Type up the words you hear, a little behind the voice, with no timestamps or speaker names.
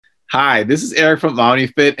Hi, this is Eric from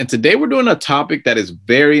OmniFit, and today we're doing a topic that is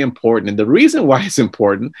very important. And the reason why it's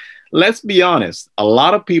important, let's be honest, a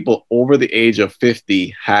lot of people over the age of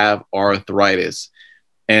 50 have arthritis,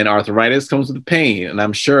 and arthritis comes with pain. And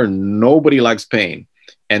I'm sure nobody likes pain.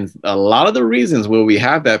 And a lot of the reasons where we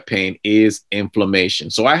have that pain is inflammation.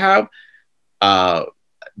 So I have uh,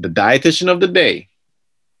 the dietitian of the day.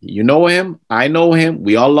 You know him, I know him,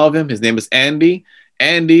 we all love him. His name is Andy.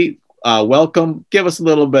 Andy, welcome. Give us a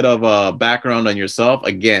little bit of a background on yourself.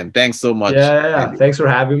 Again, thanks so much. Yeah. Andy. Thanks for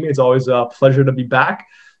having me. It's always a pleasure to be back.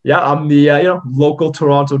 Yeah, I'm the local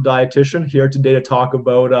Toronto dietitian here today to talk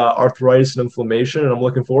about arthritis and inflammation, and I'm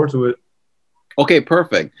looking forward to it. Okay,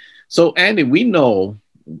 perfect. So, Andy, we know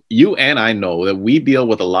you and I know that we deal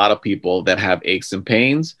with a lot of people that have aches and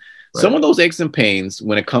pains. Some Right. of those aches and pains,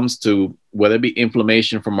 when it comes to whether it be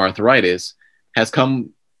inflammation from arthritis, has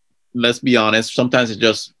come, let's be honest, sometimes it's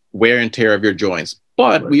just wear and tear of your joints.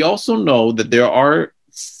 But Right. we also know that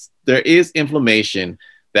there is inflammation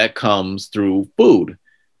that comes through food.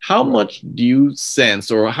 How Right. much do you sense,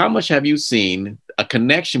 or how much have you seen a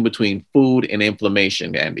connection between food and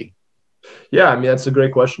inflammation, Andy? Yeah, I mean that's a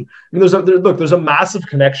great question. I mean, there's a massive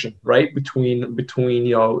connection, right, between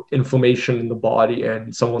inflammation in the body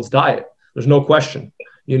and someone's diet. There's no question.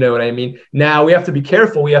 You know what I mean? Now we have to be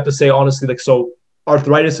careful. We have to say honestly, like so,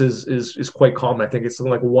 arthritis is quite common. I think it's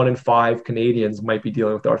something like 1 in 5 Canadians might be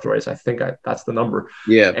dealing with arthritis. That's the number.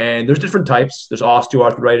 Yeah, And there's different types. There's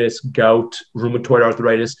osteoarthritis, gout, rheumatoid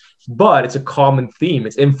arthritis, but it's a common theme.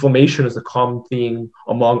 It's inflammation is a common theme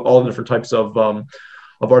among all the different types of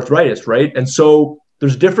arthritis, right? And so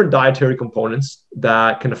there's different dietary components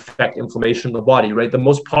that can affect inflammation in the body, right? The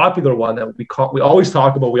most popular one that we always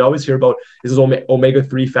talk about, we always hear about is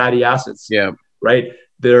omega-3 fatty acids, yeah, right?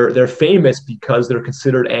 They're famous because they're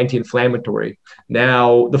considered anti-inflammatory.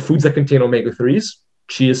 Now, the foods that contain omega-3s,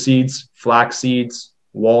 chia seeds, flax seeds,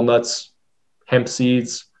 walnuts, hemp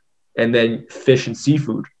seeds, and then fish and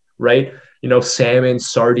seafood, right? Salmon,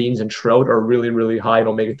 sardines, and trout are really, really high in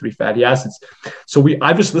omega-3 fatty acids. So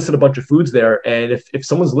I've just listed a bunch of foods there. And if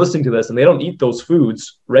someone's listening to this and they don't eat those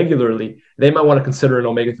foods regularly, they might want to consider an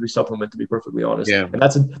omega-3 supplement, to be perfectly honest. yeah. And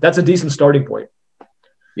that's a decent starting point.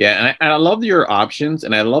 Yeah, and I love your options,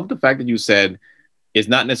 and I love the fact that you said it's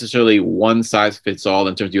not necessarily one size fits all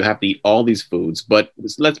in terms of you have to eat all these foods. But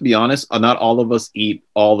let's be honest, not all of us eat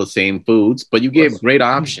all the same foods. But you gave great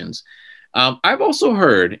options. I've also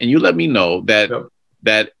heard, and you let me know Yep.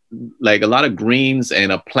 that like a lot of greens and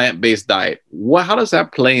a plant-based diet. How does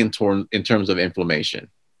that play in terms of inflammation?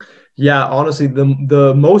 Yeah, honestly,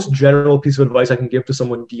 the most general piece of advice I can give to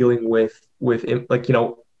someone dealing with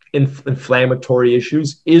inflammatory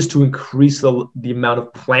issues is to increase the amount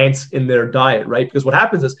of plants in their diet, right? Because what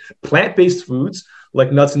happens is plant-based foods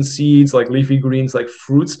like nuts and seeds, like leafy greens, like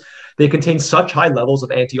fruits, they contain such high levels of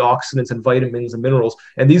antioxidants and vitamins and minerals.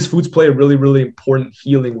 And these foods play a really, really important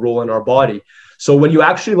healing role in our body. So when you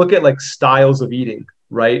actually look at like styles of eating,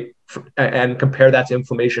 right, and compare that to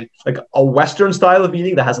inflammation, like a Western style of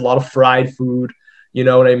eating that has a lot of fried food, you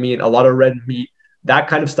know what I mean, a lot of red meat, that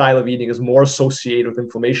kind of style of eating is more associated with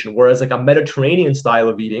inflammation. Whereas like a Mediterranean style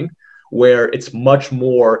of eating, where it's much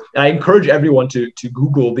more, and I encourage everyone to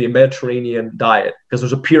Google the Mediterranean diet because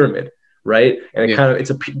there's a pyramid, right? And it's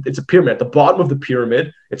a pyramid. At the bottom of the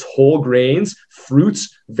pyramid, it's whole grains,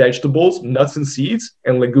 fruits, vegetables, nuts and seeds,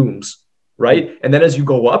 and legumes, right? And then as you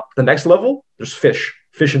go up, the next level, there's fish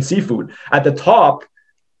and seafood. At the top,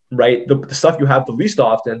 right, the stuff you have the least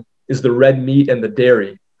often is the red meat and the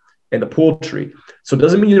dairy and the poultry. So it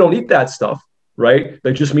doesn't mean you don't eat that stuff, right?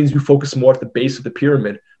 That just means you focus more at the base of the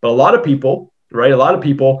pyramid. But a lot of people, right? A lot of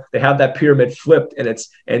people, they have that pyramid flipped,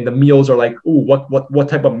 and the meals are like, ooh, what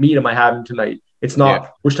type of meat am I having tonight? It's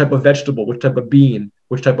not which type of vegetable, which type of bean,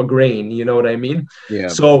 which type of grain. You know what I mean? Yeah.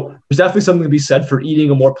 So there's definitely something to be said for eating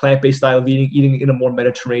a more plant-based style of eating in a more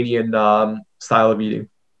Mediterranean style of eating.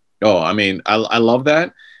 Oh, I mean, I love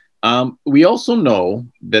that. We also know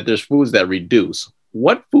that there's foods that reduce.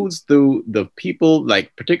 What foods do the people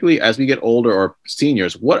like, particularly as we get older or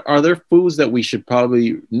seniors, what are there foods that we should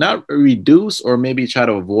probably not reduce or maybe try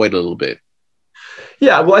to avoid a little bit?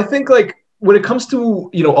 Yeah, well, I think like when it comes to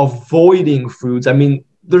avoiding foods, I mean,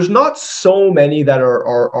 there's not so many that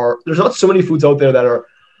are there's not so many foods out there that are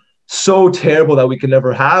so terrible that we can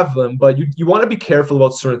never have them. But you want to be careful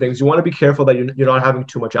about certain things. You want to be careful that you're not having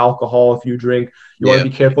too much alcohol if you drink. You want to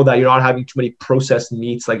be careful that you're not having too many processed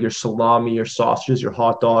meats like your salami, your sausages, your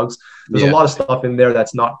hot dogs. There's a lot of stuff in there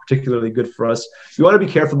that's not particularly good for us. You want to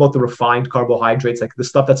be careful about the refined carbohydrates, like the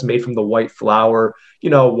stuff that's made from the white flour,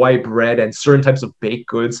 white bread and certain types of baked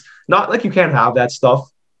goods. Not like you can't have that stuff,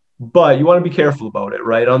 but you want to be careful about it,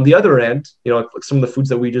 right? On the other end, like some of the foods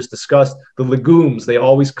that we just discussed, the legumes, they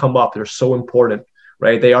always come up. They're so important,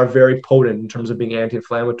 right? They are very potent in terms of being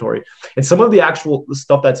anti-inflammatory. And some of the actual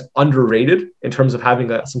stuff that's underrated in terms of having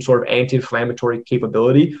some sort of anti-inflammatory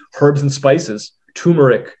capability, herbs and spices,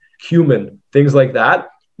 turmeric, cumin, things like that.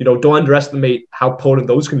 Don't underestimate how potent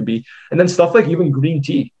those can be. And then stuff like even green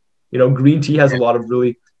tea. Green tea has a lot of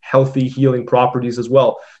really healthy healing properties as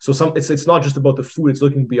well. So it's not just about the food, it's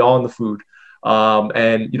looking beyond the food.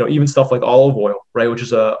 And even stuff like olive oil, right, which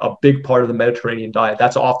is a big part of the Mediterranean diet,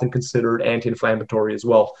 that's often considered anti-inflammatory as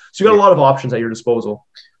well. So you got a lot of options at your disposal.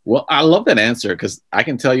 Well, I love that answer, because I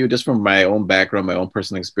can tell you just from my own background, my own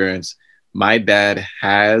personal experience, my dad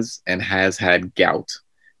has had gout,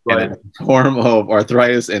 right, and a form of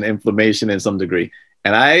arthritis and inflammation in some degree.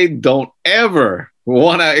 And I don't ever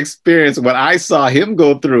want to experience what I saw him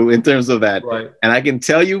go through in terms of that. Right. And I can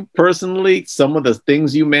tell you personally, some of the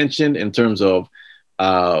things you mentioned in terms of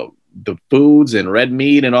the foods and red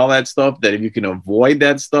meat and all that stuff, that if you can avoid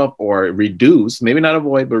that stuff or reduce, maybe not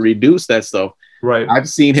avoid, but reduce that stuff. Right. I've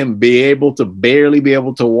seen him barely be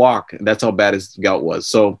able to walk. That's how bad his gout was.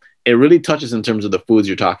 So it really touches in terms of the foods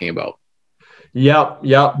you're talking about. Yeah.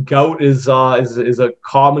 Gout is a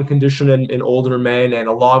common condition in older men, and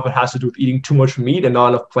a lot of it has to do with eating too much meat and not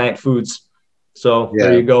enough plant foods. So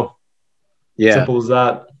There you go. Yeah. Simple as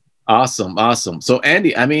that. Awesome. So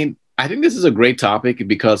Andy, I mean, I think this is a great topic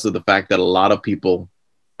because of the fact that a lot of people,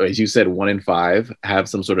 as you said, 1 in 5 have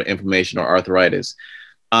some sort of inflammation or arthritis.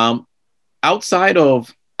 Outside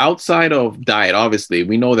of diet, obviously,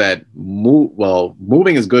 we know that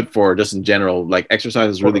moving is good for just in general, like exercise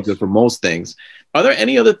is really good for most things. Are there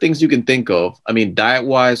any other things you can think of? I mean, diet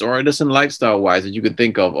wise or just in lifestyle wise, that you could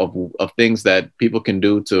think of things that people can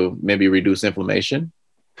do to maybe reduce inflammation?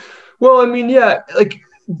 Well, I mean, yeah, like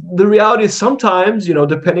the reality is sometimes,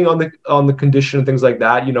 depending on the condition and things like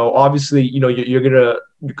that, obviously,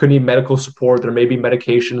 you could need medical support. There may be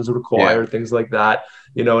medications required, things like that.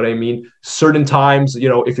 You know what I mean? Certain times,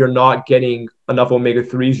 if you're not getting enough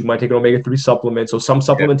omega-3s, you might take an omega-3 supplement. So some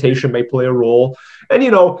supplementation may play a role. And,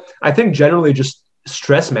 I think generally just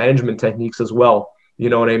stress management techniques as well. You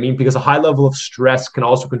know what I mean? Because a high level of stress can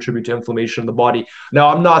also contribute to inflammation in the body. Now,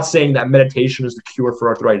 I'm not saying that meditation is the cure for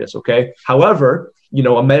arthritis, okay? However,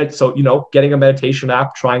 getting a meditation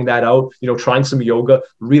app, trying that out, trying some yoga,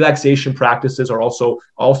 relaxation practices are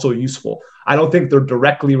also useful. I don't think they're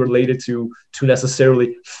directly related to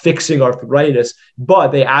necessarily fixing arthritis, but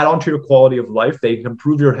they add on to your quality of life. They can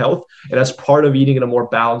improve your health. And as part of eating in a more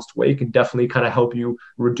balanced way, can definitely kind of help you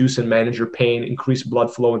reduce and manage your pain, increase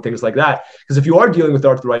blood flow and things like that. Because if you are dealing with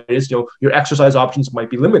arthritis, your exercise options might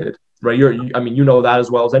be limited, right? You know that as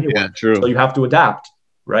well as anyone. Yeah, true. So you have to adapt.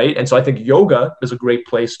 Right. And so I think yoga is a great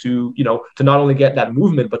place to not only get that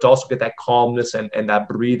movement, but to also get that calmness and that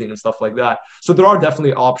breathing and stuff like that. So there are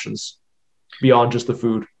definitely options beyond just the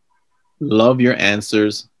food. Love your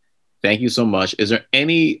answers. Thank you so much. Is there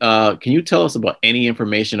any, can you tell us about any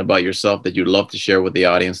information about yourself that you'd love to share with the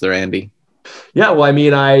audience there, Andy? Yeah, well, I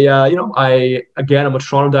mean, I'm a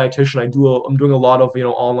Toronto dietitian. I'm doing a lot of,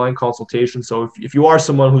 online consultations. So if you are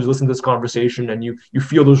someone who's listening to this conversation and you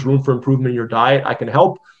feel there's room for improvement in your diet, I can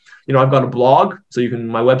help. I've got a blog, so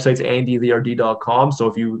my website's andytheRD.com. So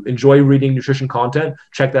if you enjoy reading nutrition content,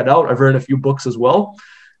 check that out. I've written a few books as well.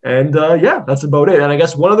 And that's about it. And I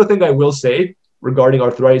guess one other thing I will say regarding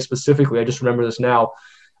arthritis specifically, I just remember this now.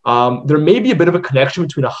 There may be a bit of a connection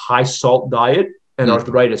between a high salt diet and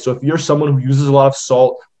arthritis. So if you're someone who uses a lot of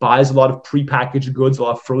salt, buys a lot of prepackaged goods, a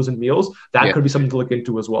lot of frozen meals, that could be something to look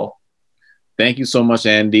into as well. Thank you so much,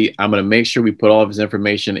 Andy. I'm going to make sure we put all of his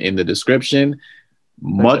information in the description.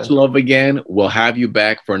 Much love again. We'll have you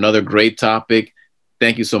back for another great topic.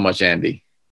 Thank you so much, Andy.